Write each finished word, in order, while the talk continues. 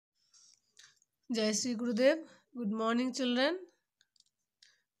Jai Sri Gurudev. Good morning, children.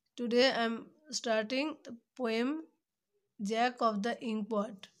 Today I am starting the poem Jack of the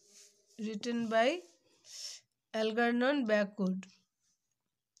Inkpot, written by Algernon Backwood.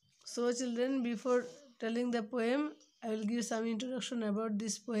 So, children, before telling the poem, I will give some introduction about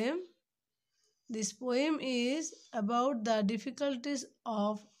this poem. This poem is about the difficulties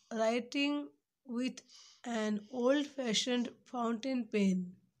of writing with an old fashioned fountain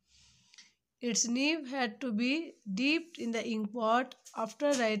pen. Its nib had to be dipped in the inkpot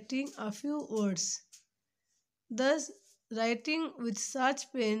after writing a few words. Thus, writing with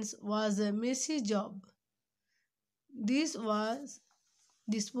such pens was a messy job. This was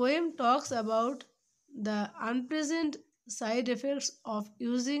this poem talks about the unpleasant side effects of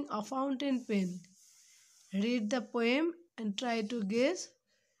using a fountain pen. Read the poem and try to guess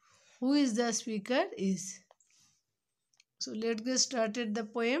who is the speaker is. So let's get started the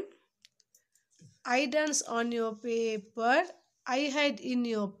poem. I dance on your paper, I hide in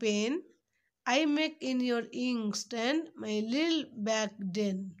your pen, I make in your inkstand my little back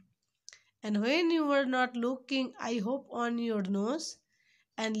den. And when you were not looking, I hope on your nose,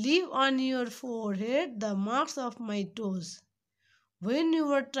 and leave on your forehead the marks of my toes. When you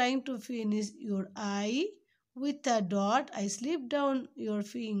were trying to finish your eye with a dot, I slip down your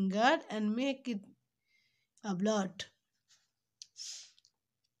finger and make it a blot.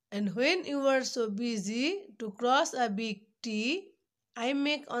 And when you were so busy to cross a big T, I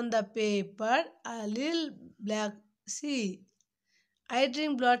make on the paper a little black C. I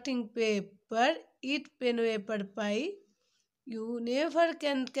drink blotting paper, eat pen paper pie. You never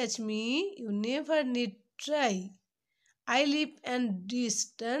can catch me, you never need try. I leap and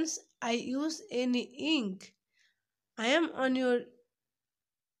distance, I use any ink. I am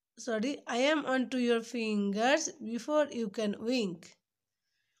onto your fingers before you can wink.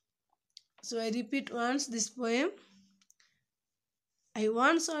 So I repeat once this poem. I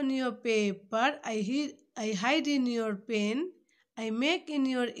once on your paper, I hide in your pen, I make in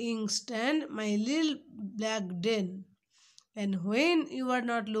your inkstand my little black den. And when you are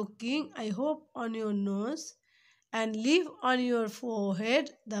not looking, I hope on your nose and leave on your forehead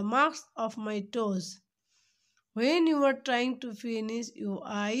the marks of my toes. When you are trying to finish your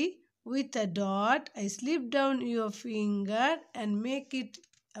eye with a dot, I slip down your finger and make it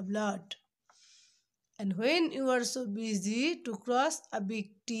a blot. And when you are so busy to cross a big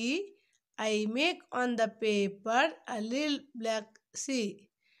T, I make on the paper a little black C.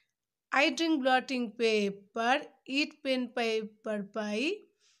 I drink blotting paper, eat pen paper pie.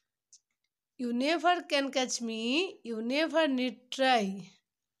 You never can catch me, you never need try.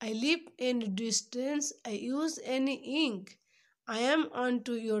 I leap any distance, I use any ink. I am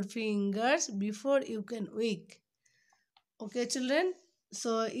onto your fingers before you can wink. Okay, children.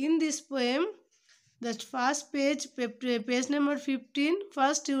 So in this poem, that first page number 15,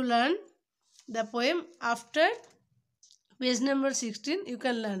 first you learn the poem. After page number 16, you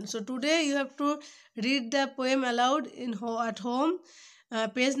can learn. So today you have to read the poem aloud at home,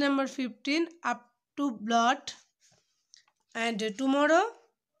 page number 15 up to blot. And tomorrow,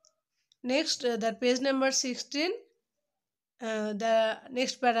 next that page number 16, the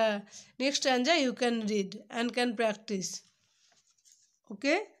next stanza you can read and can practice.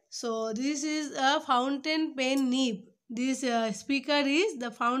 Okay, so this is a fountain pen nib. This speaker is the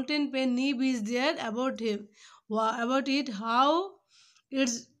fountain pen nib is there about him. About it, how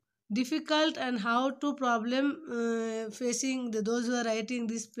it's difficult and how to problem facing those who are writing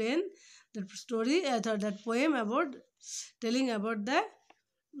this pen. That story, that poem about telling about the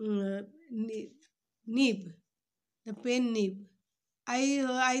nib, the pen nib.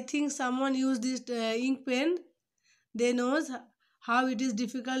 I think someone used this ink pen. They knows how it is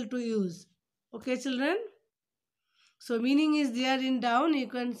difficult to use. Okay, children. So meaning is there in down. You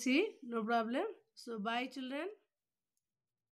can see, no problem. So bye, children.